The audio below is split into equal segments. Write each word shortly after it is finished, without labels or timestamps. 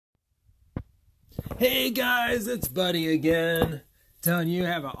Hey guys, it's Buddy again. Telling you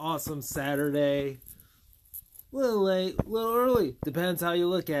have an awesome Saturday. A little late, a little early. Depends how you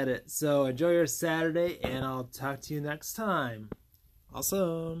look at it. So enjoy your Saturday and I'll talk to you next time.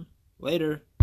 Awesome. Later.